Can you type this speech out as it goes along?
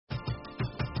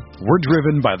We're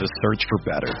driven by the search for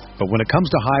better. But when it comes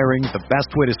to hiring, the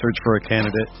best way to search for a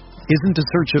candidate isn't to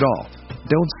search at all.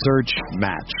 Don't search,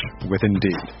 match with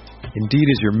Indeed. Indeed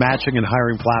is your matching and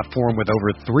hiring platform with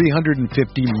over 350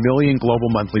 million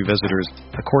global monthly visitors,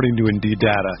 according to Indeed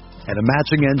data, and a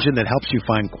matching engine that helps you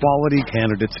find quality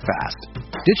candidates fast.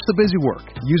 Ditch the busy work.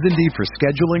 Use Indeed for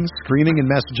scheduling, screening, and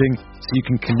messaging so you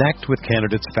can connect with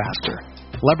candidates faster.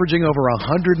 Leveraging over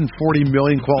 140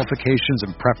 million qualifications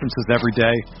and preferences every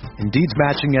day, Indeed's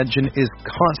matching engine is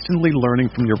constantly learning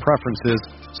from your preferences,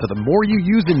 so the more you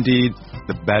use Indeed,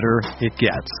 the better it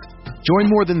gets.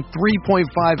 Join more than 3.5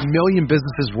 million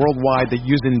businesses worldwide that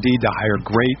use Indeed to hire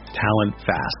great talent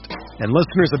fast. And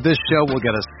listeners of this show will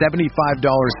get a $75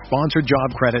 sponsored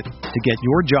job credit to get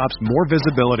your jobs more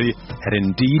visibility at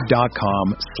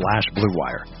Indeed.com/Blue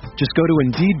Wire. Just go to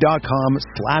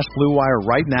Indeed.com/Blue Wire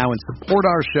right now and support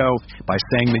our show by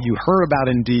saying that you heard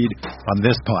about Indeed on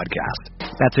this podcast.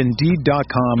 That's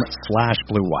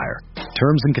Indeed.com/Blue Wire.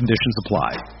 Terms and conditions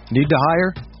apply. Need to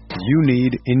hire? You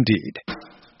need Indeed.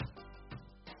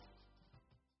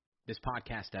 This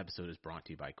podcast episode is brought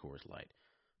to you by Coors Light.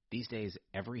 These days,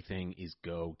 everything is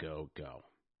go, go, go.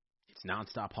 It's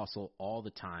nonstop hustle all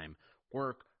the time.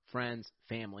 Work, friends,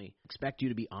 family expect you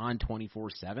to be on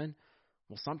 24/7.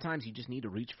 Well, sometimes you just need to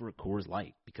reach for a Coors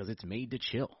Light because it's made to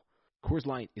chill. Coors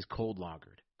Light is cold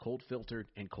lagered, cold filtered,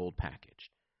 and cold packaged.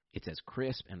 It's as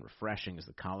crisp and refreshing as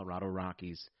the Colorado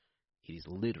Rockies. It is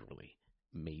literally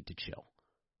made to chill.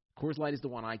 Coors Light is the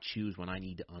one I choose when I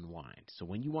need to unwind. So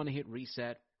when you want to hit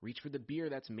reset, reach for the beer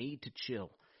that's made to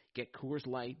chill. Get Coors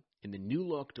Light in the new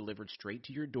look delivered straight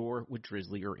to your door with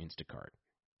Drizzly or Instacart.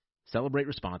 Celebrate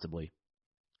responsibly.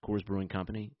 Coors Brewing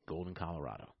Company, Golden,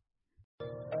 Colorado.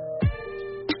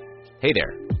 Hey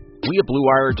there. We at Blue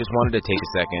Wire just wanted to take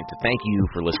a second to thank you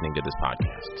for listening to this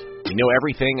podcast. We know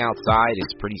everything outside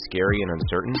is pretty scary and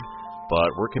uncertain, but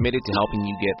we're committed to helping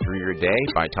you get through your day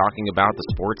by talking about the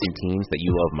sports and teams that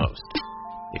you love most.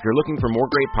 If you're looking for more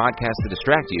great podcasts to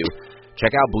distract you,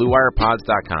 check out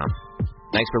BlueWirePods.com.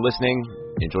 Thanks for listening.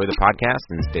 Enjoy the podcast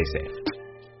and stay safe.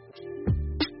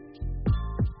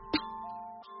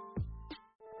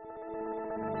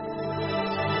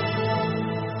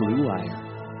 Blue Wire.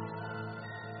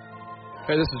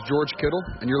 Hey, this is George Kittle,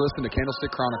 and you're listening to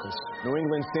Candlestick Chronicles. New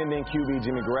England sending QB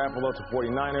Jimmy Garoppolo to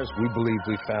 49ers. We believe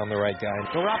we found the right guy.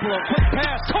 Garoppolo, quick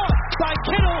pass, caught by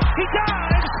Kittle. He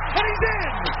dives, and he's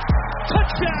in.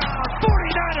 Touchdown,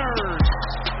 49ers.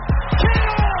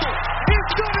 Kittle is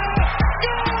gonna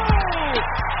go.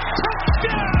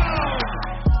 Touchdown.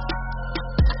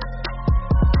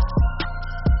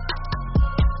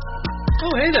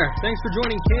 Oh, hey there. Thanks for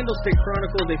joining Candlestick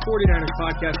Chronicles, a 49ers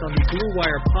podcast on the Blue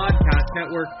Wire Podcast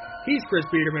Network. He's Chris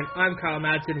Biederman. I'm Kyle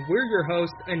Madsen. We're your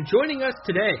hosts. And joining us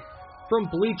today from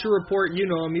Bleacher Report, you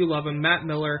know him, you love him, Matt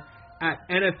Miller at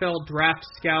NFL Draft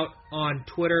Scout on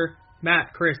Twitter.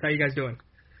 Matt, Chris, how you guys doing?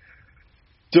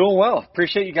 Doing well.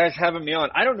 Appreciate you guys having me on.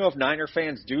 I don't know if Niner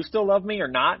fans do still love me or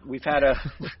not. We've had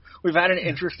an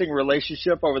interesting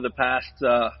relationship over the past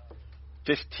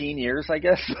 15 years, I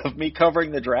guess, of me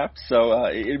covering the draft. So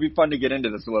it'd be fun to get into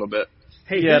this a little bit.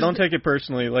 Hey, yeah, don't take it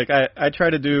personally. Like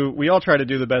we all try to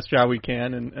do the best job we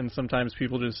can, and sometimes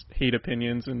people just hate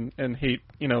opinions and hate,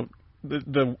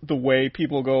 the way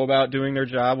people go about doing their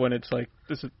job when it's like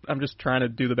I'm just trying to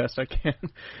do the best I can.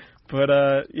 But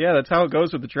yeah, that's how it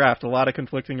goes with the draft. A lot of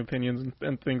conflicting opinions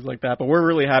and things like that. But we're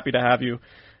really happy to have you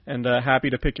and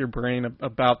happy to pick your brain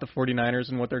about the 49ers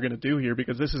and what they're going to do here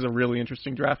because this is a really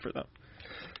interesting draft for them.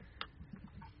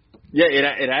 Yeah,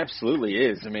 it absolutely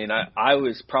is. I mean, I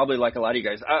was probably like a lot of you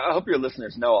guys. I hope your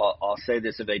listeners know. I'll say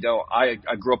this if they don't. I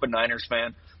grew up a Niners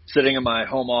fan, sitting in my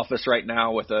home office right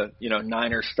now with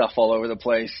Niners stuff all over the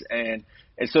place, and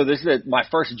so this is my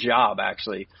first job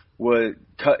actually.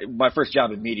 My first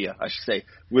job in media, I should say,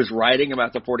 was writing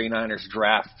about the 49ers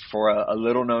draft for a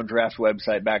little-known draft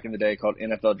website back in the day called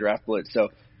NFL Draft Blitz. So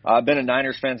I've been a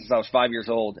Niners fan since I was 5 years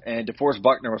old, and DeForest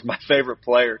Buckner was my favorite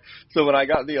player. So when I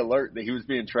got the alert that he was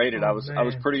being traded, I was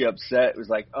pretty upset. It was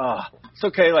like, it's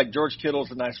okay. Like George Kittle's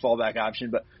a nice fallback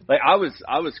option, but like I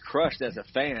was crushed as a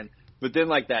fan. But then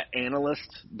like that analyst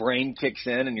brain kicks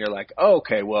in, and you're like, oh,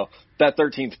 okay, well that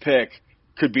 13th pick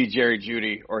could be Jerry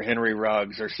Jeudy or Henry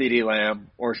Ruggs or CeeDee Lamb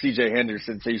or C.J.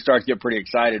 Henderson. So you start to get pretty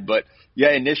excited. But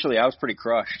yeah, initially I was pretty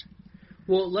crushed.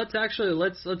 Well, let's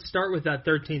start with that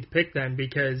 13th pick then,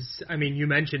 because I mean you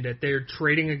mentioned it. They're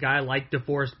trading a guy like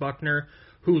DeForest Buckner,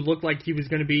 who looked like he was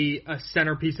going to be a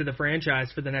centerpiece of the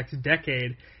franchise for the next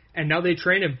decade, and now they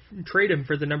trade him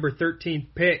for the number 13th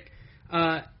pick.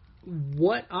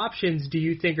 what options do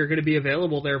you think are going to be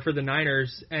available there for the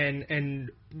Niners, and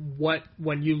what,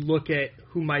 when you look at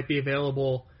who might be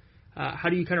available, how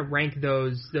do you kind of rank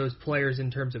those players in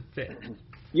terms of fit?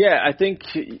 Yeah, I think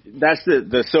that's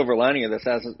the silver lining of this,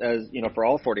 as for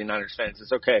all 49ers fans.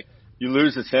 It's okay, you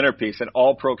lose the centerpiece, an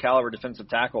all-pro caliber defensive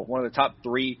tackle, one of the top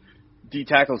 3 D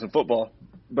tackles in football.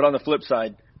 But on the flip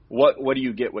side, what do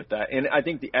you get with that? And I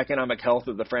think the economic health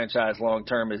of the franchise long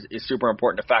term is super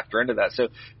important to factor into that. So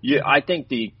I think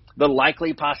the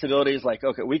likely possibilities, like,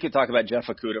 okay, we could talk about Jeff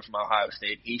Okudah from Ohio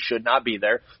State. He should not be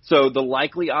there. So the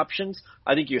likely options,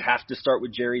 I think you have to start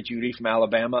with Jerry Jeudy from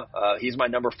Alabama. He's my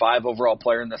number 5 overall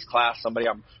player in this class, somebody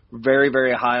I'm very,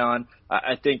 very high on.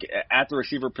 I think at the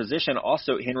receiver position,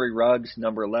 also Henry Ruggs,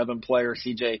 number 11 player,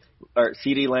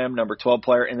 CeeDee Lamb, number 12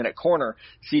 player, and then at corner,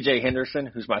 C.J. Henderson,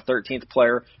 who's my 13th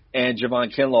player, and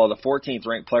Javon Kinlaw, the 14th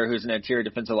ranked player, who's an interior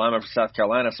defensive lineman for South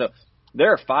Carolina. So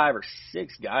there are 5 or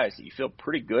 6 guys that you feel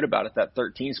pretty good about at that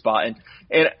 13 spot.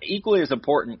 And equally as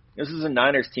important, this is a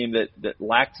Niners team that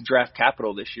lacked draft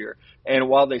capital this year. And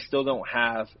while they still don't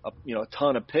have a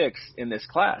ton of picks in this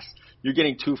class, you're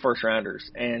getting 2 first-rounders.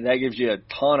 And that gives you a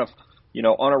ton of,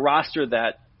 on a roster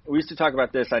that we used to talk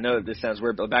about this. I know that this sounds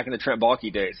weird, but back in the Trent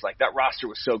Baalke days, like, that roster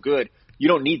was so good, you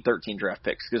don't need 13 draft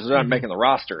picks because they're not making the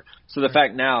roster. So the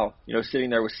fact now, sitting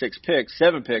there with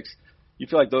 7 picks, you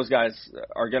feel like those guys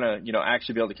are going to,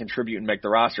 actually be able to contribute and make the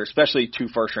roster, especially 2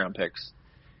 first-round picks.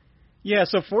 Yeah,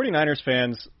 so 49ers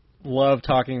fans love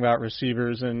talking about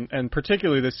receivers, and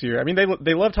particularly this year. I mean,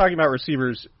 they love talking about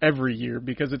receivers every year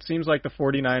because it seems like the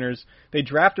 49ers, they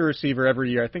draft a receiver every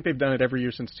year. I think they've done it every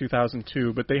year since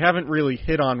 2002, but they haven't really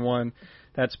hit on one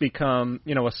that's become,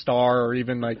 a star or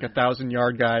even like a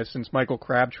 1,000-yard guy since Michael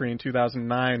Crabtree in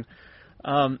 2009.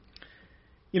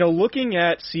 Looking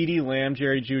at CeeDee Lamb,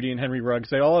 Jerry Jeudy, and Henry Ruggs,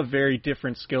 they all have very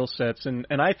different skill sets, and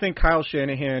I think Kyle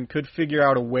Shanahan could figure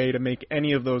out a way to make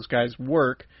any of those guys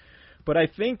work. But I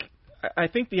think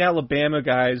the Alabama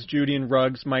guys, Jeudy and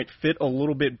Ruggs, might fit a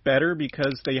little bit better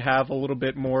because they have a little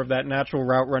bit more of that natural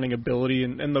route running ability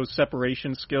and those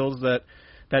separation skills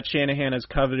that Shanahan has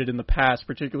coveted in the past,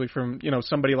 particularly from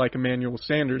somebody like Emmanuel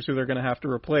Sanders, who they're going to have to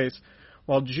replace.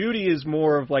 While Jeudy is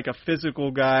more of like a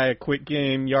physical guy, a quick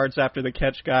game, yards after the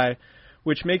catch guy,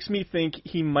 which makes me think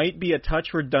he might be a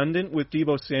touch redundant with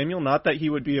Deebo Samuel. Not that he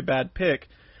would be a bad pick,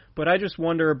 but I just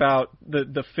wonder about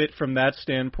the fit from that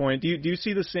standpoint. Do you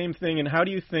see the same thing, and how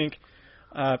do you think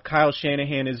Kyle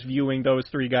Shanahan is viewing those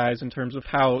 3 guys in terms of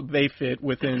how they fit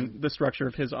within the structure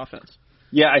of his offense?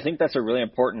 Yeah, I think that's a really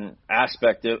important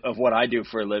aspect of what I do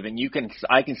for a living.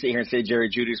 I can sit here and say Jerry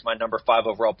Jeudy's my number 5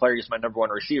 overall player, he's my number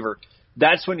 1 receiver.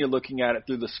 That's when you're looking at it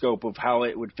through the scope of how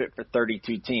it would fit for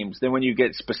 32 teams. Then when you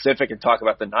get specific and talk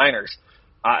about the Niners,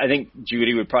 I think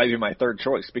Jeudy would probably be my 3rd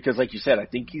choice because, like you said, I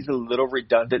think he's a little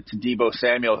redundant to Deebo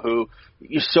Samuel, who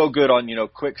is so good on,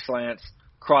 quick slants,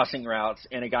 crossing routes,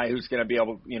 and a guy who's going to be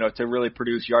able, to really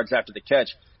produce yards after the catch.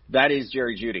 That is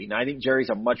Jerry Jeudy. And I think Jerry's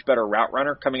a much better route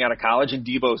runner coming out of college, and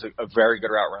Deebo's a very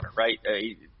good route runner, right?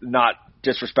 Not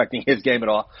disrespecting his game at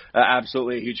all.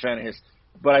 Absolutely a huge fan of his.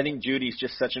 But I think Judy's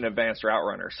just such an advanced route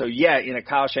runner. So, yeah, in a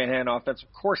Kyle Shanahan offense,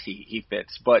 of course he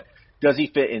fits. But does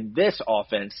he fit in this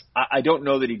offense? I don't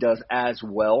know that he does as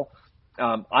well.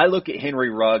 I look at Henry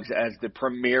Ruggs as the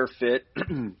premier fit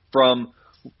from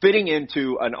fitting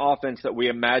into an offense that we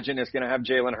imagine is going to have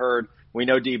Jalen Hurd. We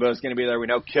know Deebo's going to be there. We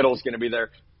know Kittle's going to be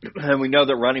there. And we know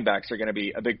that running backs are going to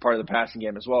be a big part of the passing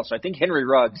game as well. So I think Henry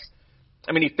Ruggs,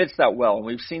 he fits that well. And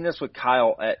we've seen this with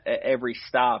Kyle at every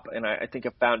stop. And I think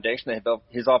a foundation of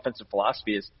his offensive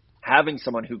philosophy is having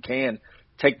someone who can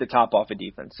take the top off of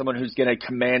defense, someone who's going to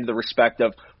command the respect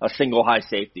of a single high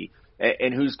safety,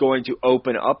 and who's going to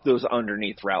open up those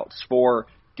underneath routes for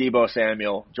Deebo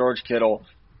Samuel, George Kittle,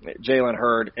 Jalen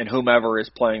Hurd, and whomever is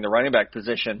playing the running back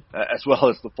position, as well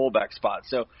as the fullback spot.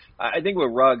 So I think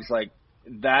with Ruggs,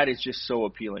 that is just so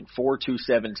appealing.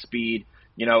 4.27 speed,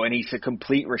 and he's a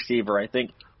complete receiver. I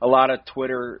think a lot of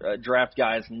Twitter draft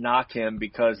guys knock him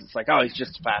because it's like, oh, he's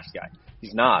just a fast guy.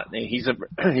 He's not. He's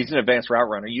an advanced route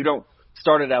runner. You don't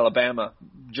start at Alabama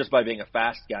just by being a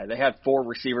fast guy. They had 4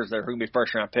 receivers there who can be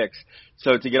first-round picks.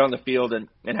 So to get on the field and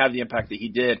have the impact that he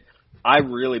did, I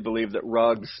really believe that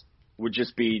Ruggs would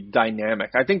just be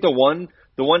dynamic. I think the one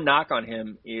knock on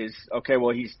him is, okay,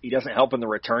 well, he doesn't help in the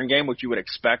return game, which you would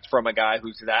expect from a guy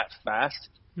who's that fast.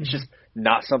 Mm-hmm. It's just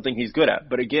not something he's good at.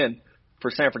 But again,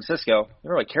 for San Francisco, they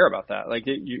don't really care about that.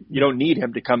 You don't need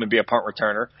him to come and be a punt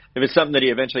returner. If it's something that he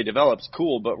eventually develops,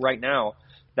 cool. But right now,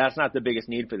 that's not the biggest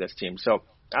need for this team. So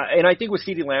And I think with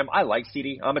CeeDee Lamb, I like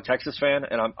CeeDee. I'm a Texas fan,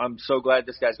 and I'm so glad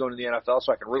this guy's going to the NFL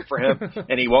so I can root for him,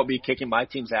 and he won't be kicking my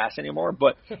team's ass anymore.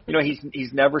 But,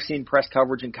 he's never seen press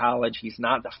coverage in college. He's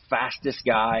not the fastest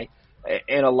guy,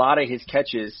 and a lot of his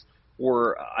catches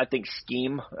were, I think,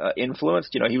 scheme influenced.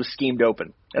 He was schemed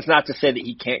open. That's not to say that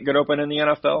he can't get open in the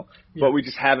NFL, but we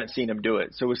just haven't seen him do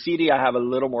it. So with CeeDee, I have a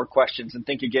little more questions, and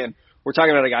think again, we're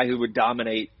talking about a guy who would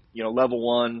dominate, level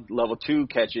 1, level 2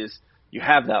 catches. You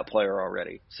have that player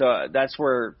already. So that's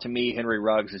where, to me, Henry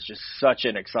Ruggs is just such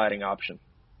an exciting option.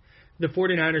 The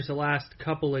 49ers the last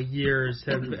couple of years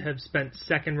have spent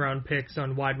second-round picks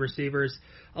on wide receivers.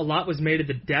 A lot was made of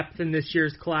the depth in this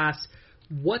year's class.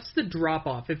 What's the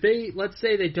drop-off? If let's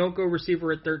say they don't go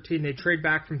receiver at 13, they trade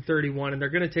back from 31, and they're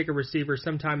going to take a receiver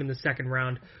sometime in the second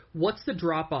round, what's the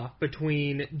drop-off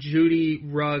between Jeudy,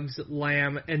 Ruggs,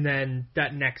 Lamb, and then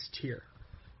that next tier?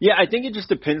 Yeah, I think it just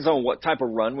depends on what type of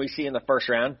run we see in the first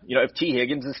round. If T.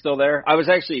 Higgins is still there. I was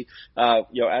actually, as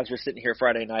we're sitting here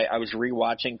Friday night, I was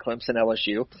rewatching Clemson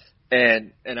LSU,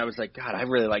 and I was like, God, I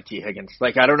really like T. Higgins.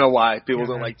 Like, I don't know why people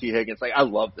don't like T. Higgins. Like, I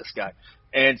love this guy.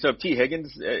 And so if T.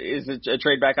 Higgins is a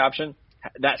trade back option,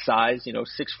 that size, 6'4",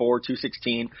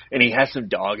 216, and he has some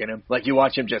dog in him. Like, you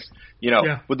watch him just,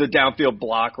 with the downfield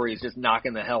block where he's just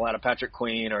knocking the hell out of Patrick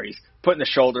Queen, or he's putting the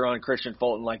shoulder on Christian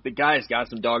Fulton. Like, the guy's got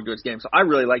some dog to his game. So I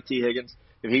really like T. Higgins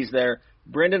if he's there.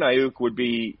 Brandon Ayuk would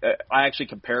be I actually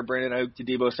compare Brandon Ayuk to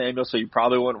Deebo Samuel, so you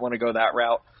probably wouldn't want to go that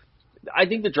route. I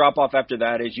think the drop-off after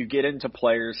that is you get into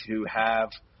players who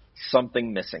have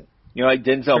something missing. Like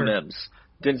Denzel Mims.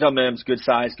 Denzel Mims, good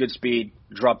size, good speed,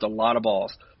 dropped a lot of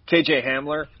balls. KJ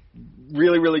Hamler,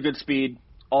 really, really good speed,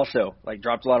 also,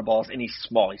 dropped a lot of balls, and he's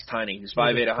small. He's tiny. He's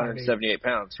 5'8", 178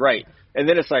 pounds. Right. And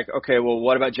then it's like, okay, well,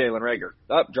 what about Jalen Reagor?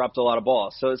 Dropped a lot of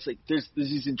balls. So it's like there's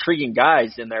these intriguing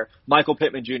guys in there. Michael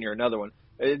Pittman Jr., another one.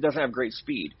 It doesn't have great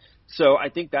speed. So I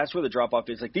think that's where the drop-off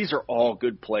is. Like, these are all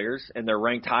good players, and they're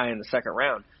ranked high in the second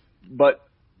round. But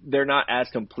they're not as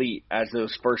complete as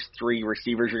those first three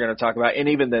receivers you're going to talk about. And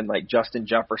even then, like Justin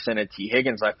Jefferson and T.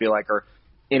 Higgins, I feel like are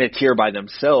in a tier by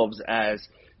themselves as,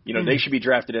 they should be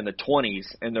drafted in the 20s,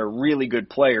 and they're really good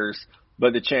players,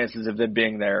 but the chances of them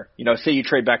being there, say you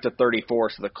trade back to 34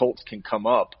 so the Colts can come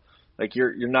up, like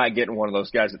you're not getting one of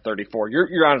those guys at 34.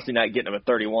 You're honestly not getting them at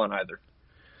 31 either.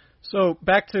 So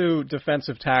back to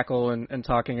defensive tackle and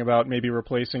talking about maybe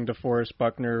replacing DeForest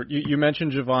Buckner. You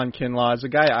mentioned Javon Kinlaw as a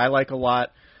guy I like a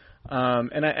lot.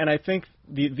 And I think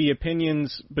the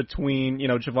opinions between,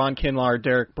 Javon Kinlaw or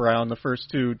Derek Brown, the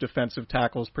first two defensive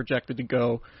tackles projected to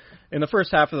go in the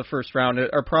first half of the first round,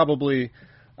 are probably,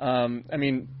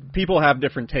 people have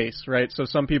different tastes, right? So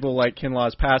some people like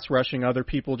Kinlaw's pass rushing. Other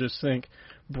people just think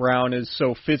Brown is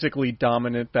so physically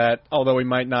dominant that although he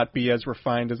might not be as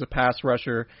refined as a pass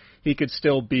rusher, he could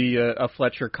still be a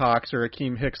Fletcher Cox or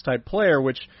Akeem Hicks type player,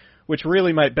 which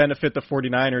really might benefit the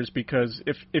 49ers, because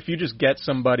if you just get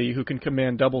somebody who can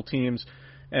command double teams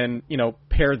and,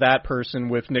 pair that person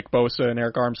with Nick Bosa and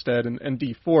Eric Armstead and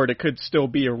Dee Ford, it could still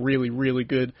be a really, really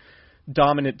good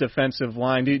dominant defensive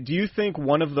line. Do you think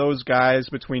one of those guys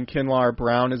between Kinlaw or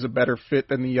Brown is a better fit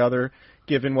than the other,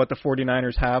 given what the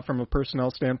 49ers have from a personnel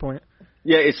standpoint?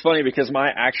 Yeah, it's funny because my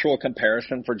actual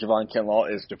comparison for Javon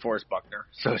Kinlaw is DeForest Buckner.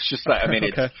 So it's just that,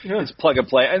 it's plug and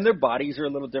play. And their bodies are a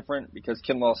little different because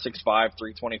Kinlaw's 6'5",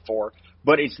 324,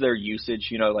 but it's their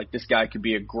usage. Like this guy could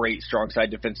be a great strong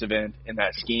side defensive end in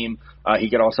that scheme.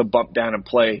 He could also bump down and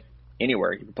play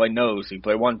anywhere. He can play nose, he can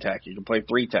play one tech, he can play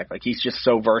three tech. Like, he's just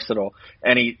so versatile,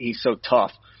 and he's so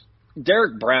tough.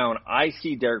 Derek Brown, I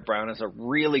see Derek Brown as a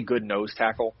really good nose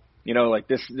tackle. Like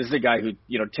this is a guy who,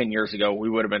 10 years ago we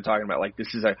would have been talking about, like,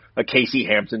 this is a Casey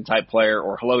Hampton type player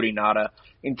or Haloti Ngata.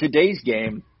 In today's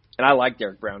game, and I like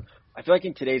Derek Brown, I feel like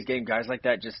in today's game guys like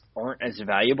that just aren't as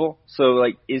valuable. So,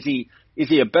 like, is he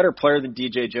a better player than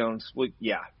DJ Jones? Well,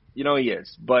 yeah, he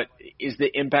is. But is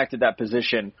the impact of that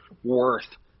position worth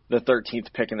the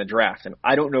 13th pick in the draft? And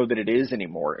I don't know that it is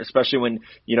anymore, especially when,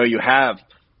 you have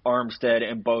Armstead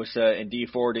and Bosa and Dee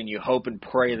Ford, and you hope and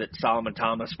pray that Solomon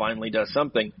Thomas finally does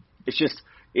something. It's just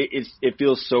it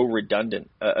feels so redundant.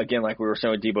 Again, like we were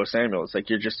saying with Deebo Samuel, it's like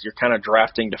you're kind of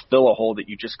drafting to fill a hole that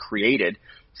you just created.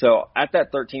 So at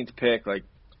that 13th pick, like,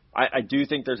 I do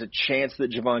think there's a chance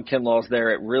that Javon Kinlaw's there.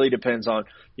 It really depends on,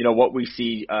 what we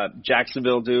see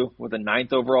Jacksonville do with a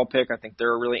 9th overall pick. I think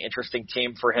they're a really interesting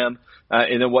team for him.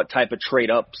 And then what type of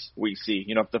trade-ups we see.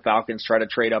 If the Falcons try to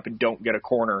trade up and don't get a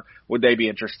corner, would they be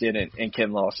interested in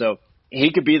Kinlaw? So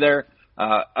he could be there.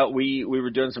 We were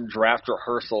doing some draft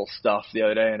rehearsal stuff the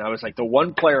other day, and I was like, the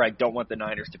one player I don't want the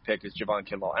Niners to pick is Javon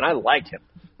Kinlaw. And I like him.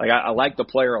 Like, I like the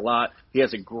player a lot. He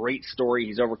has a great story.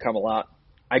 He's overcome a lot.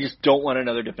 I just don't want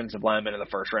another defensive lineman in the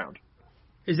first round.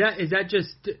 Is that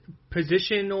just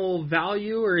positional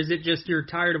value, or is it just you're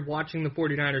tired of watching the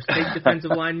 49ers take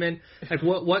defensive linemen? Like,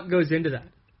 what goes into that?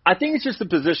 I think it's just the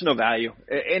positional value,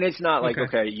 and it's not like,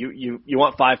 okay, you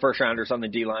want 5 first-rounders on the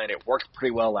D-line. It worked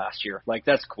pretty well last year. Like,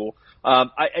 that's cool.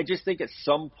 I just think at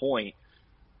some point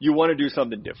you want to do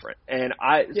something different. And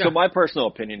so my personal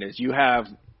opinion is you have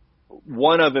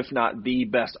one of, if not the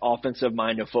best offensive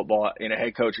mind of football in a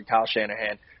head coach in Kyle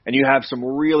Shanahan, and you have some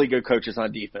really good coaches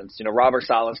on defense. You know, Robert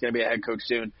Saleh is going to be a head coach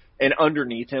soon, and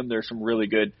underneath him there's some really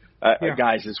good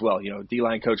guys as well, you know,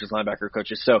 D-line coaches, linebacker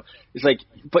coaches. So it's like,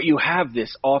 but you have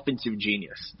this offensive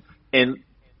genius. And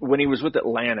when he was with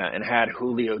Atlanta and had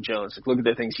Julio Jones, like, look at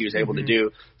the things he was able to do.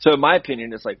 So in my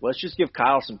opinion, it's like, let's just give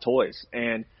Kyle some toys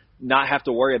and not have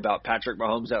to worry about Patrick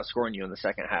Mahomes outscoring you in the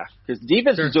second half, because the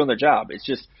defense is doing their job. It's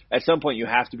just at some point you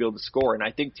have to be able to score. And I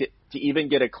think to even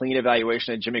get a clean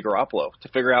evaluation of Jimmy Garoppolo to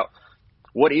figure out,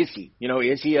 what is he? You know,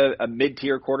 is he a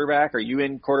mid-tier quarterback? Are you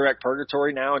in quarterback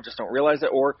purgatory now and just don't realize it?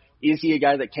 Or is he a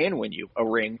guy that can win you a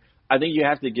ring? I think you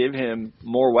have to give him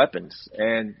more weapons.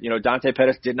 And, you know, Dante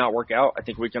Pettis did not work out. I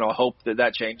think we can all hope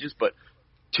that changes. But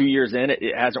 2 years in,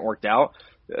 it hasn't worked out.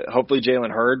 Hopefully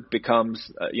Jalen Hurd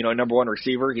becomes, a number one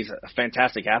receiver. He's a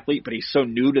fantastic athlete, but he's so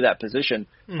new to that position.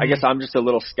 I guess I'm just a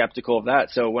little skeptical of that.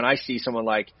 So when I see someone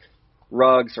like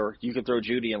Ruggs, or you could throw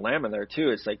Judy and Lamb in there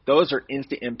too, it's like those are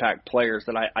instant impact players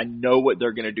that I know what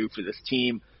they're going to do for this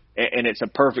team, and it's a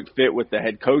perfect fit with the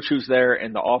head coach who's there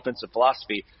and the offensive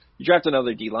philosophy. You draft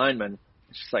another D lineman,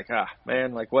 it's just like,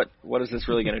 man, like what is this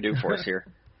really going to do for us here?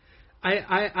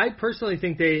 I personally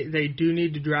think they do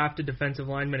need to draft a defensive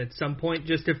lineman at some point,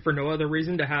 just if for no other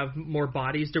reason, to have more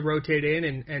bodies to rotate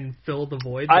in and fill the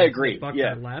void. I agree.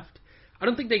 Buckner left. I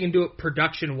don't think they can do it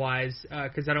production-wise,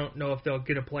 because I don't know if they'll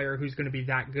get a player who's going to be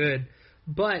that good.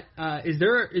 But is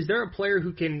there a player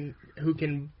who can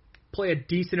play a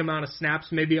decent amount of snaps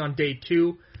maybe on day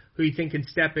 2, who you think can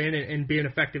step in and be an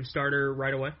effective starter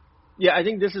right away? Yeah, I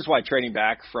think this is why trading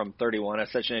back from 31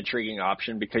 is such an intriguing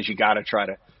option, because you got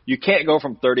to you can't go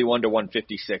from 31 to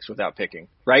 156 without picking,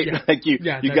 right? Yeah. Like you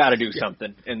got to do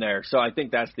something in there. So I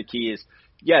think that's the key is,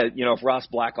 if Ross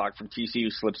Blacklock from TCU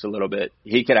slips a little bit,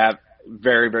 he could have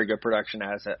very, very good production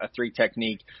as a 3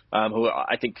 technique, who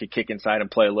I think could kick inside and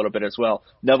play a little bit as well.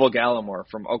 Neville Gallimore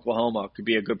from Oklahoma could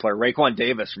be a good player. Raekwon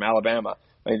Davis from Alabama.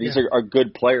 I mean, these are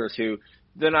good players who,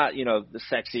 they're not, the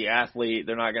sexy athlete.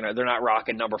 They're not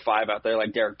rocking number 5 out there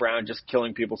like Derek Brown, just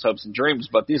killing people's hopes and dreams.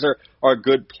 But these are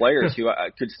good players who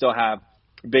could still have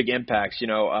big impacts.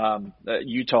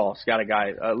 Utah's got a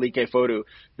guy, Like Fodu,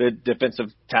 the defensive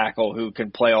tackle who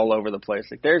can play all over the place.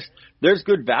 Like there's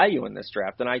good value in this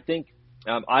draft, and I think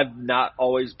I've not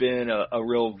always been a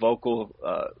real vocal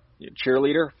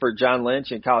cheerleader for John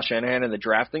Lynch and Kyle Shanahan and the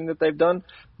drafting that they've done.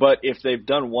 But if they've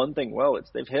done one thing well,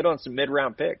 it's they've hit on some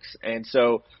mid-round picks. And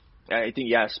so I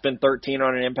think, spend 13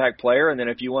 on an impact player. And then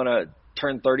if you want to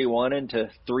turn 31 into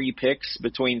 3 picks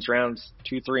between rounds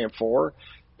 2, 3, and 4,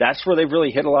 that's where they've really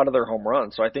hit a lot of their home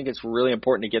runs. So I think it's really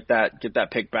important to get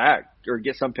that pick back, or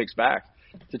get some picks back,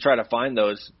 to try to find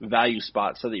those value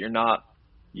spots so that you're not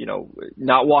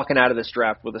walking out of this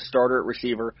draft with a starter at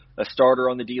receiver, a starter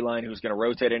on the D-line who's going to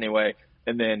rotate anyway,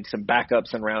 and then some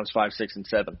backups in rounds 5, 6, and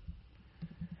 7.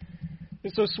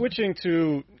 So switching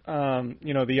to,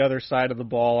 the other side of the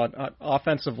ball on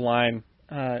offensive line,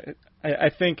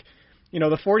 I think,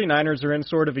 the 49ers are in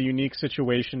sort of a unique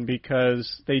situation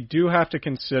because they do have to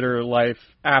consider life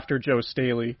after Joe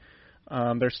Staley,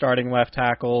 their starting left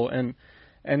tackle, and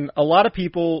a lot of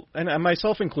people, and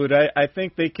myself included, I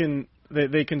think they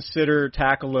consider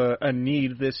tackle a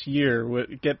need this year,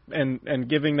 and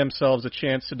giving themselves a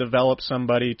chance to develop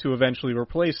somebody to eventually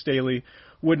replace Staley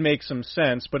would make some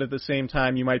sense, but at the same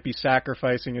time you might be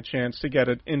sacrificing a chance to get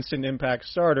an instant impact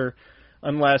starter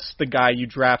unless the guy you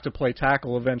draft to play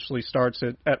tackle eventually starts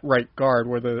at right guard,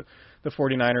 where the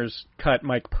 49ers cut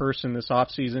Mike Person this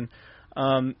offseason.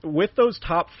 With those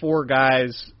top 4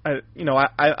 guys,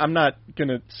 I'm not going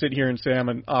to sit here and say I'm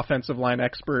an offensive line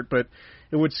expert, but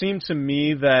it would seem to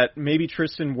me that maybe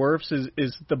Tristan Wirfs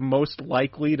is the most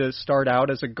likely to start out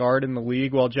as a guard in the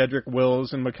league, while Jedrick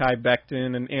Wills and Mekhi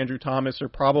Becton and Andrew Thomas are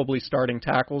probably starting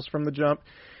tackles from the jump.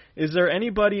 Is there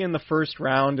anybody in the first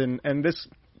round, and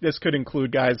this could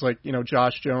include guys like,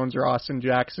 Josh Jones or Austin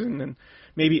Jackson and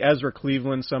maybe Ezra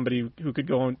Cleveland, somebody who could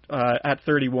go at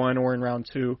 31 or in round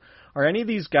 2. Are any of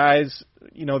these guys,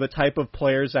 the type of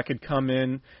players that could come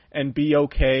in and be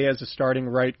okay as a starting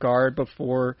right guard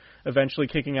before eventually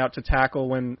kicking out to tackle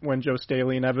when Joe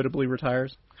Staley inevitably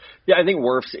retires? Yeah, I think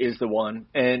Wirfs is the one,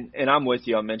 and I'm with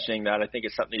you on mentioning that. I think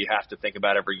it's something you have to think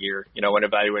about every year, when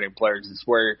evaluating players. It's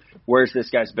where's this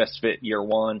guy's best fit year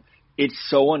one. It's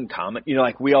so uncommon.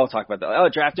 Like we all talk about that. Oh,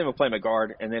 draft him and play him at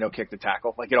guard, and then he'll kick the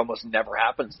tackle. Like it almost never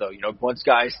happens, though. Once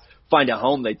guys find a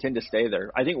home, they tend to stay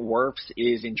there. I think Wirfs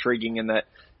is intriguing in that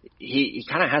he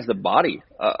kind of has the body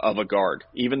of a guard.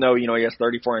 Even though, he has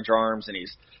 34-inch arms and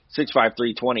he's 6'5",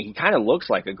 320, he kind of looks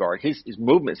like a guard. His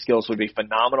movement skills would be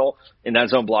phenomenal in that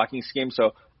zone blocking scheme.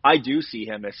 So I do see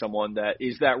him as someone that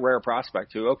is that rare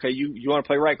prospect who, okay, you want to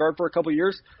play right guard for a couple of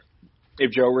years?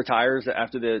 If Joe retires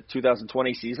after the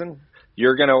 2020 season,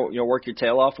 you're going to work your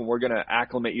tail off, and we're going to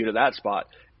acclimate you to that spot.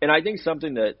 And I think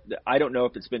something that I don't know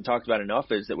if it's been talked about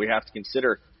enough is that we have to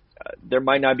consider there's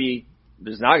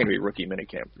not going to be rookie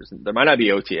minicamp. There might not be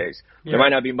OTAs. Yeah. There might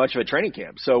not be much of a training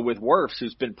camp. So with Wirfs,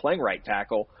 who's been playing right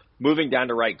tackle, moving down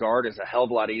to right guard is a hell of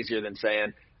a lot easier than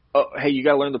saying, oh, hey, you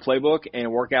got to learn the playbook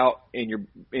and work out in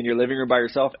your living room by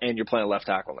yourself, and you're playing left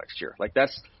tackle next year. Like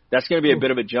that's going to be a bit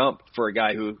of a jump for a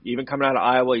guy who, even coming out of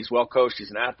Iowa, he's well coached,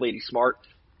 he's an athlete, he's smart.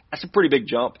 That's a pretty big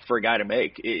jump for a guy to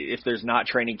make if there's not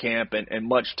training camp and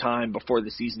much time before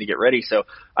the season to get ready. So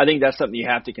I think that's something you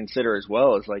have to consider as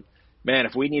well, is like, man,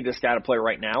 if we need this guy to play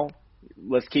right now,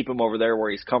 let's keep him over there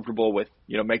where he's comfortable with,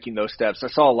 making those steps. I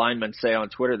saw a lineman say on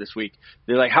Twitter this week,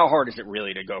 they're like, how hard is it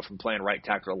really to go from playing right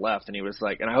tackle to left? And he was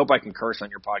like, and I hope I can curse on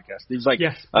your podcast. He was like,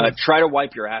 yes, try to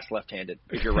wipe your ass left-handed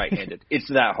if you're right-handed. It's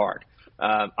that hard.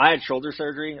 I had shoulder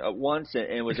surgery once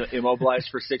and was immobilized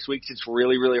for 6 weeks. It's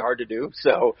really, really hard to do.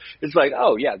 So it's like,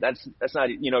 oh yeah, that's not,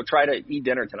 try to eat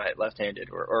dinner tonight left-handed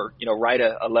or write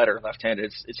a letter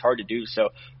left-handed. It's hard to do. So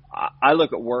I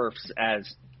look at Wirfs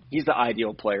as he's the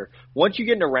ideal player. Once you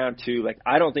get into round 2, like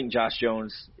I don't think Josh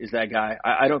Jones is that guy.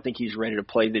 I don't think he's ready to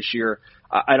play this year.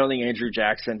 I don't think Andrew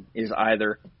Jackson is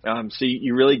either. So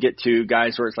you really get to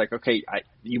guys where it's like, okay,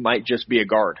 you might just be a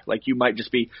guard. Like you might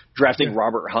just be drafting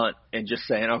Robert Hunt and just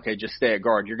saying, okay, just stay at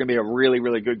guard. You're going to be a really,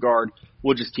 really good guard.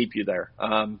 We'll just keep you there.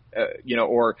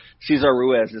 Or Cesar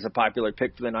Ruiz is a popular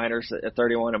pick for the Niners at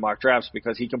 31 in mock drafts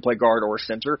because he can play guard or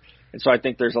center. And so I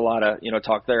think there's a lot of,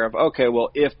 talk there of, okay,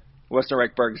 well, if Weston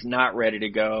Reichberg's not ready to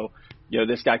go,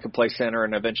 this guy could play center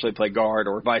and eventually play guard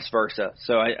or vice versa.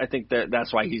 So I think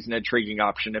that's why he's an intriguing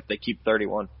option if they keep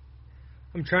 31.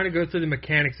 I'm trying to go through the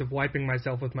mechanics of wiping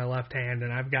myself with my left hand,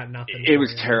 and I've got nothing. It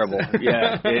was terrible.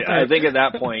 Yeah. I think at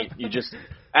that point, you just,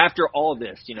 after all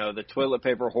this, the toilet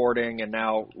paper hoarding and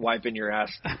now wiping your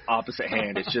ass opposite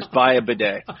hand, it's just buy a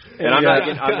bidet. And I'm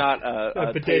not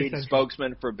a paid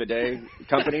spokesman for bidet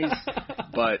companies,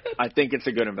 but I think it's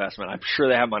a good investment. I'm sure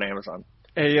they have them on Amazon.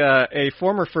 A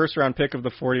former first-round pick of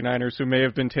the 49ers who may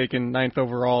have been taken 9th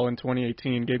overall in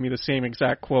 2018 gave me the same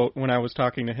exact quote when I was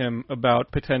talking to him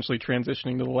about potentially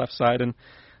transitioning to the left side,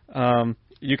 and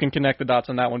you can connect the dots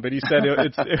on that one. But he said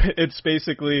it's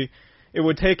basically it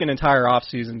would take an entire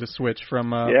offseason to switch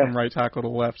from right tackle to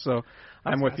left. So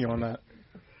I'm with you on that.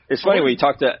 It's funny when you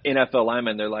talk to NFL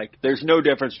linemen, they're like, "There's no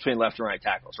difference between left and right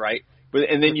tackles, right?"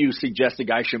 And then you suggest a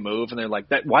guy should move, and they're like,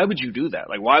 "Why would you do that?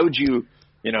 Like, why would you?"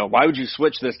 Why would you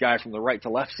switch this guy from the right to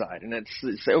left side? And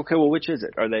it's say, okay, well, which is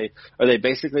it? Are they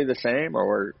basically the same,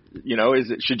 or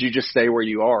should you just stay where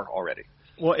you are already?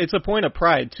 Well, it's a point of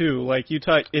pride too. Like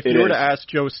if you were to ask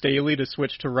Joe Staley to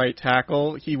switch to right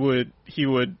tackle, he would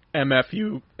MF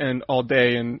you all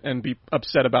day and be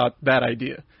upset about that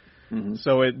idea. Mm-hmm.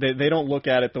 So they don't look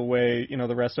at it the way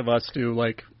the rest of us do.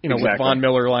 Like exactly. With Von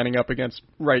Miller lining up against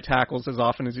right tackles as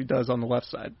often as he does on the left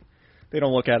side, they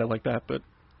don't look at it like that, but.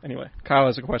 Anyway, Kyle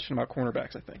has a question about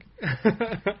cornerbacks, I think.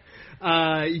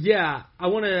 Yeah,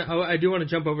 I do want to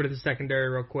jump over to the secondary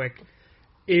real quick.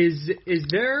 Is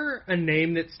there a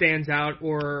name that stands out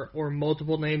or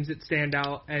multiple names that stand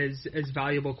out as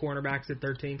valuable cornerbacks at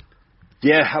 13?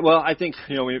 Yeah, well, I think,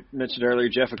 we mentioned earlier,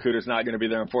 Jeff Okudah's not going to be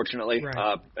there, unfortunately,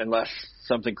 right. Unless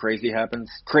something crazy happens.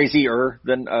 Crazier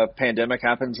than a pandemic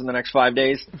happens in the next 5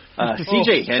 days.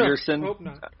 C.J. Henderson. Hope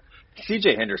not.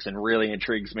 C.J. Henderson really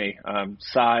intrigues me.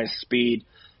 Size, speed,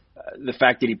 the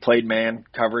fact that he played man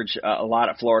coverage a lot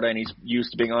at Florida, and he's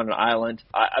used to being on an island.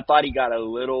 I thought he got a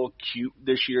little cute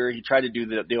this year. He tried to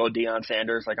do the old Deion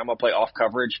Sanders, like I'm going to play off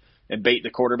coverage and bait the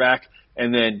quarterback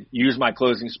and then use my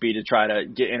closing speed to try to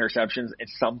get interceptions. And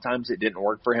sometimes it didn't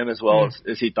work for him as well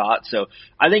as he thought. So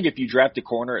I think if you draft a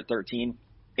corner at 13,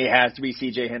 it has to be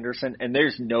C.J. Henderson, and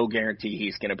there's no guarantee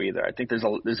he's going to be there. I think there's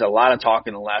a lot of talk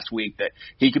in the last week that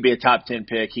he could be a top 10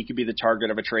 pick. He could be the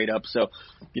target of a trade up. So,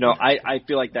 I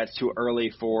feel like that's too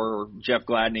early for Jeff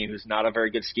Gladney, who's not a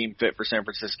very good scheme fit for San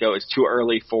Francisco. It's too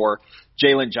early for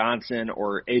Jalen Johnson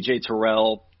or A.J.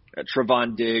 Terrell,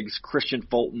 Trevon Diggs, Christian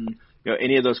Fulton,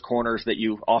 any of those corners that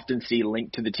you often see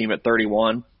linked to the team at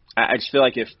 31. I just feel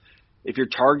like if your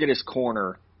target is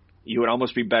corner, you would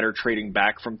almost be better trading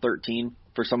back from 13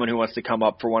 for someone who wants to come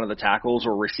up for one of the tackles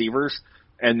or receivers,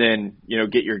 and then,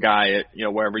 get your guy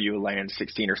at, wherever you land,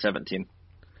 16 or 17.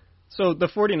 So the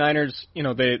 49ers,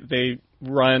 they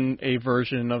run a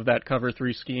version of that cover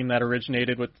 3 scheme that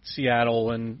originated with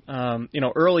Seattle. And,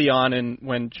 early on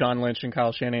when John Lynch and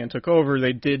Kyle Shanahan took over,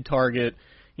 they did target,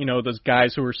 those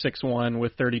guys who were 6'1"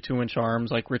 with 32-inch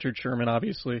arms, like Richard Sherman,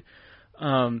 obviously.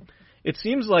 It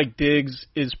seems like Diggs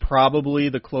is probably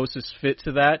the closest fit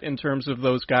to that in terms of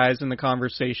those guys in the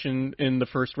conversation in the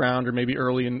first round or maybe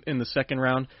early in the second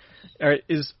round. Are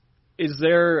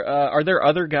there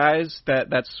other guys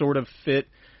that sort of fit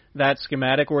that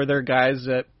schematic, or are there guys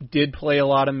that did play a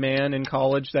lot of man in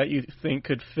college that you think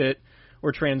could fit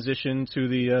or transition to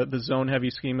the zone-heavy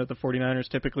scheme that the 49ers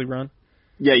typically run?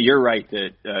 Yeah, you're right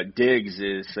that Diggs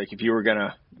is, like, if you were going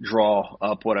to draw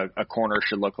up what a corner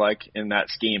should look like in that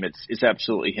scheme, it's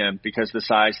absolutely him, because the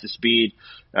size, the speed.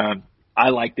 I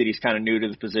like that he's kind of new to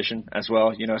the position as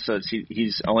well, so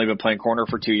he's only been playing corner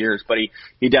for 2 years, but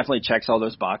he definitely checks all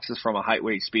those boxes from a height,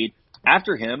 weight, speed.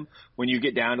 After him, when you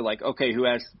get down to like, okay, who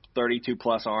has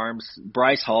 32-plus arms?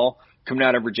 Bryce Hall, coming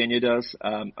out of Virginia, does.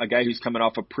 A guy who's coming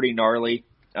off a pretty gnarly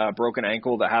broken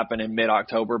ankle that happened in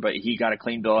mid-October, but he got a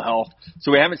clean bill of health.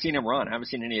 So we haven't seen him run, haven't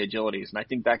seen any agilities, and I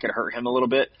think that could hurt him a little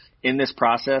bit in this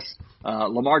process.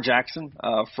 Lamar Jackson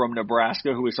from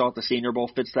Nebraska, who we saw at the Senior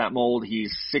Bowl, fits that mold.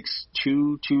 He's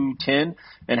 6'2", 210,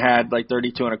 and had like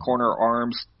 32 and a corner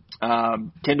arms.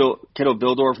 Kendall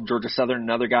Vildor from Georgia Southern,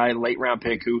 another guy, late round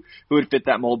pick who would fit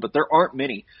that mold, but there aren't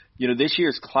many. This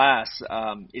year's class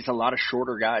is a lot of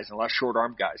shorter guys and a lot of short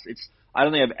arm guys. I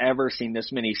don't think I've ever seen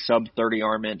this many sub 30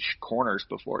 arm inch corners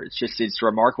before. It's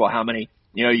remarkable how many,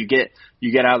 you get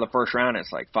out of the first round.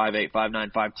 It's like 5'8",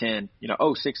 5'9", 5'10",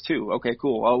 6'2". Okay,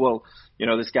 cool. Oh, well,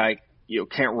 this guy,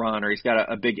 can't run, or he's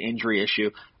got a big injury issue.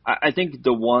 I think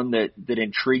the one that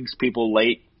intrigues people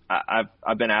late,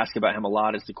 I've been asked about him a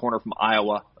lot, is the corner from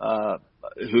Iowa,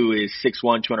 who is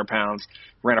 6'1", 200 pounds,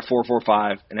 ran a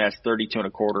 4.45 and has 32 and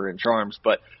a quarter inch arms.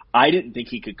 But I didn't think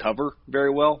he could cover very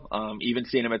well. Even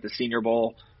seeing him at the Senior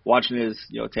Bowl, watching his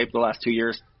tape the last 2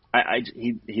 years,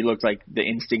 he looked like the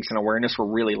instincts and awareness were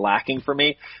really lacking for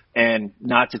me. And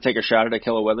not to take a shot at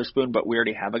Ahkello Witherspoon, but we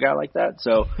already have a guy like that.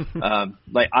 So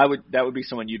that would be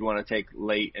someone you'd want to take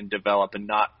late and develop and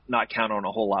not count on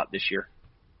a whole lot this year.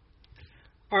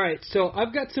 All right, so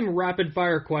I've got some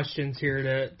rapid-fire questions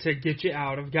here to get you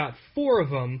out. I've got 4 of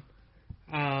them,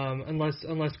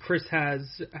 unless Chris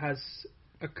has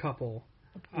a couple.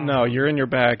 No, you're in your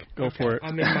bag. Go for it.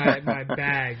 I'm in my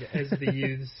bag, as the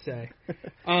youths say.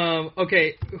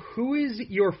 Okay, who is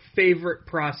your favorite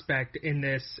prospect in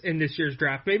this year's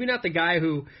draft? Maybe not the guy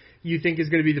who you think is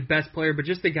going to be the best player, but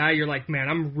just the guy you're like, man,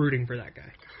 I'm rooting for that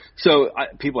guy. So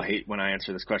people hate when I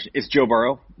answer this question. It's Joe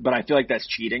Burrow, but I feel like that's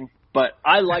cheating. But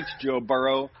I liked Joe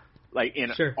Burrow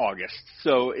in August.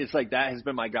 So it's like that has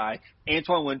been my guy.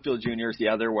 Antoine Winfield Jr. is the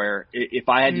other, where if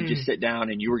I had to just sit down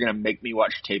and you were going to make me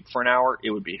watch tape for an hour,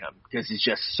 it would be him, because he's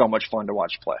just so much fun to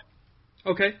watch play.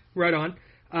 Okay, right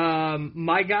on.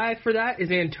 My guy for that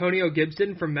is Antonio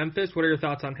Gibson from Memphis. What are your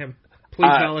thoughts on him?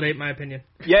 Please validate my opinion.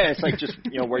 Yeah, it's like just,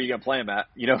 where are you going to play him at?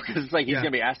 Because it's like he's going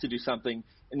to be asked to do something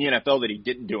in the NFL that he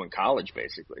didn't do in college,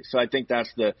 basically. So I think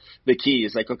that's the key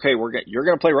is like, okay, you're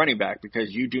going to play running back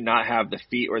because you do not have the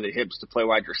feet or the hips to play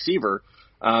wide receiver,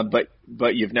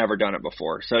 but you've never done it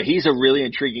before. So he's a really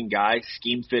intriguing guy.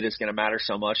 Scheme fit is going to matter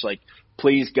so much. Like,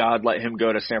 please, God, let him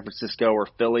go to San Francisco or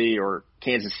Philly or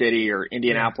Kansas City or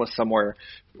Indianapolis somewhere,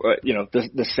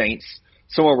 the Saints,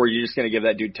 somewhere where you're just going to give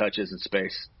that dude touches and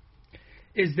space.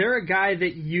 Is there a guy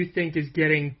that you think is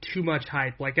getting too much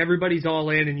hype? Like everybody's all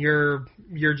in and you're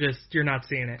not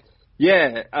seeing it?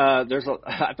 Yeah, I feel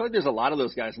like there's a lot of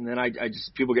those guys, and then I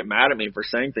just people get mad at me for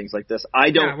saying things like this.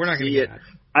 I don't see it.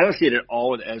 I don't see it at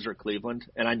all with Ezra Cleveland,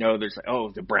 and I know there's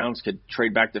the Browns could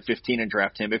trade back to 15 and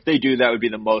draft him. If they do, that would be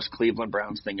the most Cleveland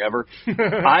Browns thing ever.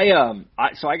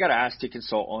 So I got asked to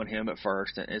consult on him at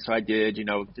first, and so I did.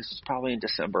 This was probably in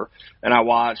December, and I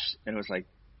watched, and it was like,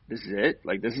 this is it?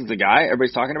 Like, this is the guy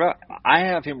everybody's talking about? I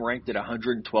have him ranked at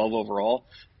 112 overall,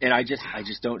 and I just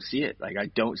don't see it. Like, I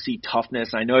don't see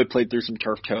toughness. I know he played through some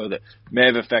turf toe that may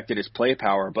have affected his play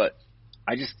power, but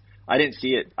I I didn't see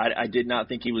it. I did not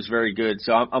think he was very good.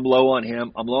 So I'm low on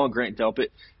him. I'm low on Grant Delpit.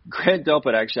 Grant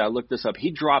Delpit, actually, I looked this up.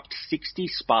 He dropped 60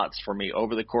 spots for me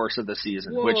over the course of the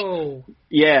season. Whoa. Which,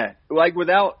 yeah, like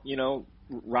without,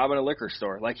 robbing a liquor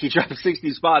store. Like he dropped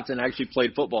 60 spots and actually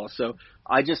played football. So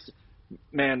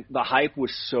man, the hype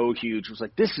was so huge. It was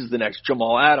like, this is the next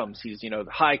Jamal Adams. He's, the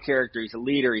high character. He's a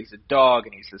leader. He's a dog,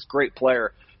 and he's this great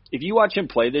player. If you watch him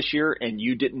play this year and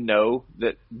you didn't know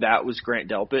that was Grant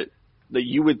Delpit, that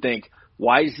you would think,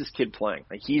 why is this kid playing?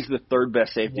 Like he's the third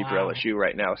best safety for LSU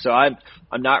right now. So I'm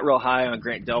not real high on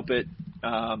Grant Delpit.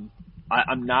 I'm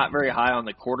not very high on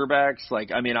the quarterbacks.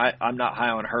 I'm not high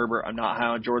on Herbert. I'm not high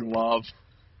on Jordan Love.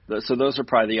 So those are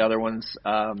probably the other ones.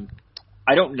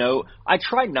 I don't know. I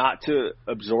try not to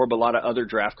absorb a lot of other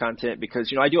draft content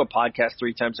because, I do a podcast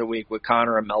 3 times a week with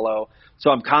Connor and Mello. So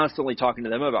I'm constantly talking to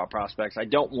them about prospects. I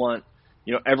don't want,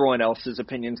 everyone else's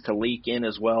opinions to leak in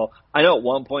as well. I know at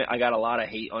one point I got a lot of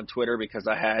hate on Twitter because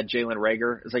I had Jalen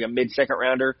Reagor as like a mid-second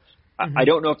rounder. Mm-hmm. I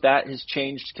don't know if that has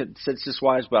changed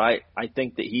consensus-wise, but I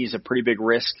think that he's a pretty big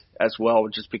risk as well,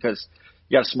 just because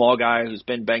you got a small guy who's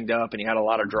been banged up and he had a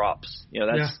lot of drops.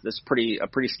 That's a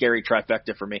pretty scary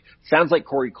trifecta for me. Sounds like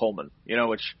Corey Coleman,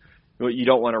 which you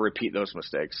don't want to repeat those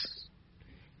mistakes.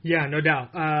 Yeah, no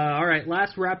doubt. All right,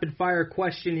 last rapid-fire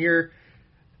question here.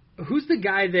 Who's the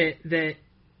guy that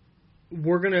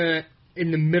we're going to,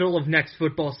 in the middle of next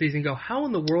football season, go, how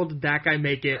in the world did that guy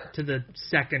make it to the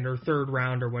second or third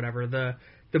round or whatever,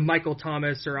 the Michael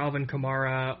Thomas or Alvin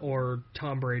Kamara or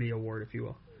Tom Brady award, if you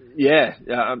will? Yeah,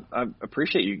 I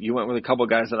appreciate you. You went with a couple of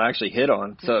guys that I actually hit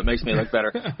on, so it makes me look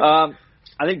better.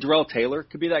 I think Darrell Taylor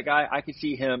could be that guy. I could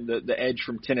see him, the edge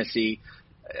from Tennessee.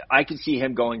 I could see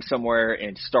him going somewhere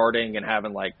and starting and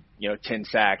having 10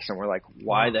 sacks, and we're like,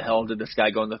 why the hell did this guy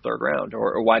go in the third round,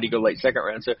 or why did he go late second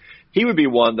round? So he would be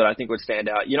one that I think would stand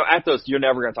out. At those, you're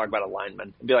never going to talk about a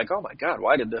lineman and be like, oh my God,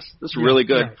 why did this really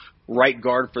good right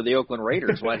guard for the Oakland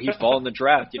Raiders? Why did he fall in the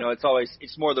draft?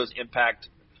 It's more of those impact.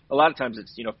 A lot of times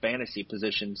it's, fantasy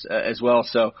positions as well.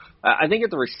 So I think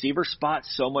at the receiver spot,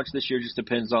 so much this year just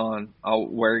depends on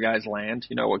where guys land,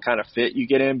 what kind of fit you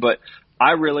get in. But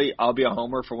I'll be a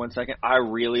homer for 1 second. I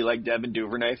really like Devin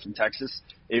Duvernay from Texas.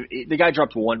 The guy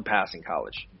dropped 1 pass in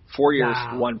college. 4 years,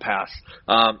 1 pass.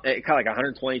 It kind of like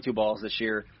 122 balls this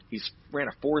year. He's ran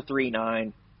a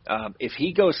 4.39. If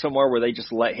he goes somewhere where they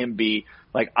just let him be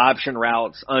like option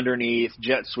routes underneath,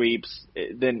 jet sweeps,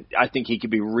 then I think he could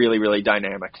be really, really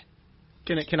dynamic.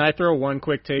 Can I throw one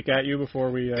quick take at you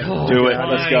before we do it?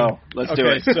 Let's go. Let's do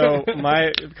it. So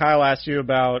Kyle asked you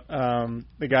about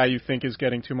the guy you think is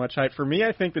getting too much hype. For me,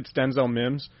 I think it's Denzel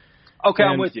Mims. Okay,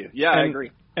 I'm with you. Yeah, I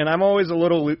agree. And I'm always a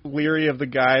little leery of the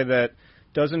guy that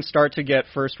doesn't start to get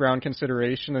first-round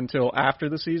consideration until after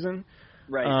the season.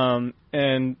 Right.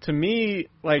 And to me,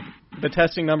 the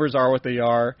testing numbers are what they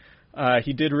are.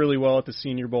 He did really well at the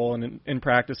Senior Bowl and in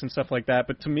practice and stuff like that.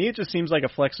 But to me, it just seems like a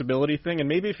flexibility thing. And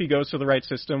maybe if he goes to the right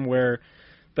system where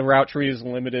the route tree is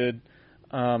limited,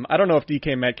 I don't know if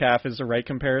DK Metcalf is the right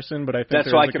comparison, but I think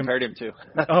that's why I compared him to.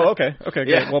 Oh, okay. Okay, great.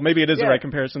 Yeah. Well, maybe it is the right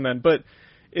comparison then. But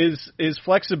is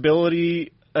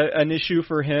flexibility an issue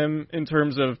for him in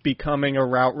terms of becoming a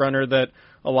route runner that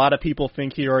a lot of people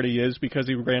think he already is because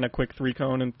he ran a quick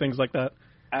 3-cone and things like that?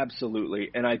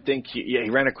 Absolutely. And I think he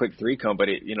ran a quick 3-cone, but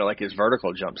his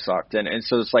vertical jump sucked. And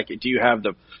so it's like,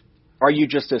 are you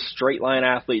just a straight line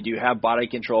athlete? Do you have body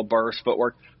control, burst,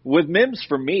 footwork? With Mims,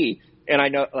 for me, and I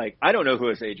don't know who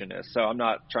his agent is, so I'm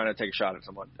not trying to take a shot at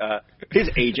someone. His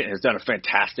agent has done a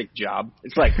fantastic job.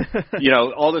 It's like,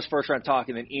 all this first round talk,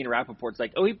 and then Ian Rappaport's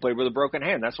like, oh, he played with a broken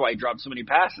hand. That's why he dropped so many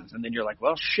passes. And then you're like,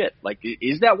 well, shit.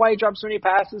 Is that why he dropped so many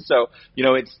passes? So,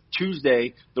 it's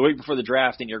Tuesday, the week before the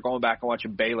draft, and you're going back and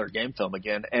watching Baylor game film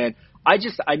again. And I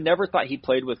never thought he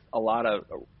played with a lot of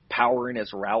power in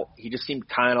his route. He just seemed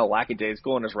kind of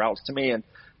lackadaisical in his routes to me. And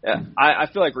I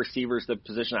feel like receiver is the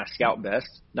position I scout best.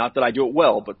 Not that I do it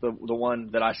well, but the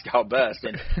one that I scout best.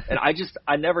 And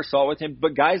I never saw it with him.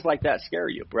 But guys like that scare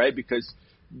you, right? Because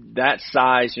that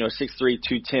size, 6'3",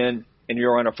 210, and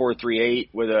you're on a 4.38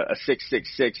 with a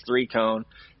 6.66 3-cone.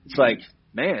 It's like,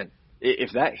 man,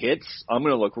 if that hits, I'm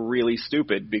going to look really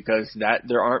stupid because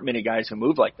there aren't many guys who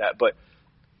move like that. But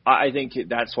I think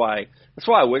that's why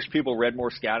I wish people read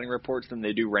more scouting reports than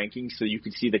they do rankings, so you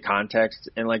could see the context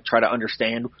and try to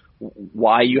understand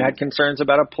why you had concerns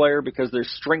about a player, because there's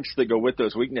strengths that go with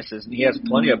those weaknesses, and he has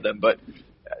plenty of them. But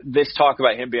this talk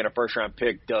about him being a first round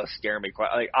pick does scare me quite.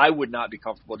 I would not be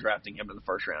comfortable drafting him in the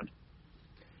first round.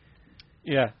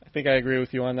 Yeah, I think I agree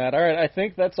with you on that. All right, I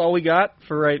think that's all we got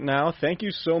for right now. Thank you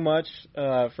so much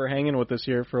for hanging with us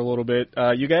here for a little bit.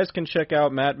 You guys can check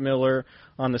out Matt Miller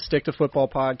on the Stick to Football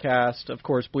podcast, of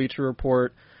course, Bleacher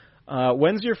Report.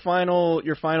 When's your final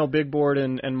big board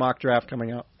and mock draft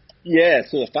coming out? Yeah,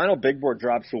 so the final big board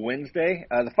drops Wednesday.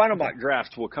 The final mock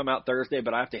draft will come out Thursday,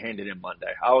 but I have to hand it in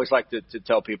Monday. I always like to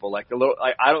tell people,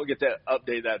 I don't get to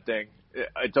update that thing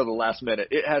until the last minute.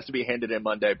 It has to be handed in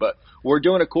Monday. But we're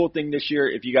doing a cool thing this year.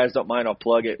 If you guys don't mind, I'll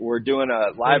plug it. We're doing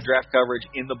a live draft coverage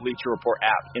in the Bleacher Report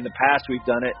app. In the past, we've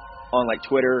done it on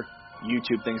Twitter,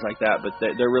 YouTube, things like that. But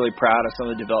they're really proud of some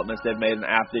of the developments they've made in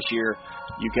the app this year.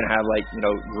 You can have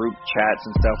group chats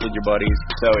and stuff with your buddies.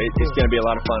 So it's going to be a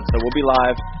lot of fun. So we'll be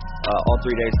live all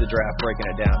 3 days of the draft, breaking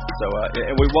it down. So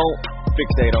and we won't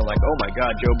fixate on oh my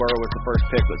God, Joe Burrow was the first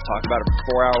pick. Let's talk about it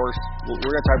for 4 hours. We're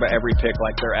going to talk about every pick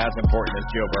like they're as important as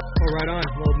Joe Burrow. Well, right on.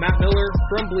 Well, Matt Miller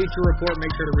from Bleacher Report.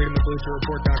 Make sure to read him at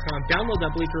BleacherReport.com. Download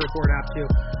that Bleacher Report app too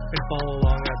and follow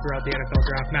along throughout the NFL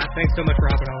draft. Matt, thanks so much for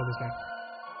hopping on with us, man.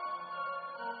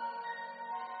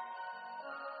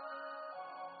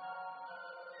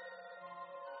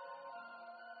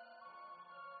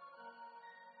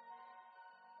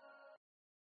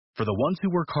 For the ones who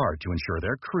work hard to ensure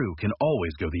their crew can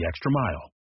always go the extra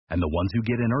mile, and the ones who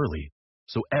get in early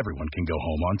so everyone can go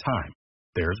home on time,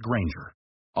 there's Grainger,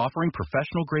 offering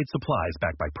professional-grade supplies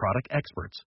backed by product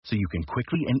experts so you can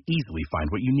quickly and easily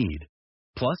find what you need.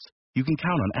 Plus, you can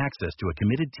count on access to a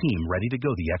committed team ready to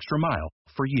go the extra mile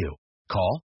for you.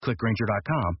 Call, click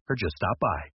Grainger.com, or just stop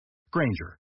by.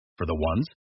 Grainger, for the ones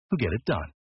who get it done.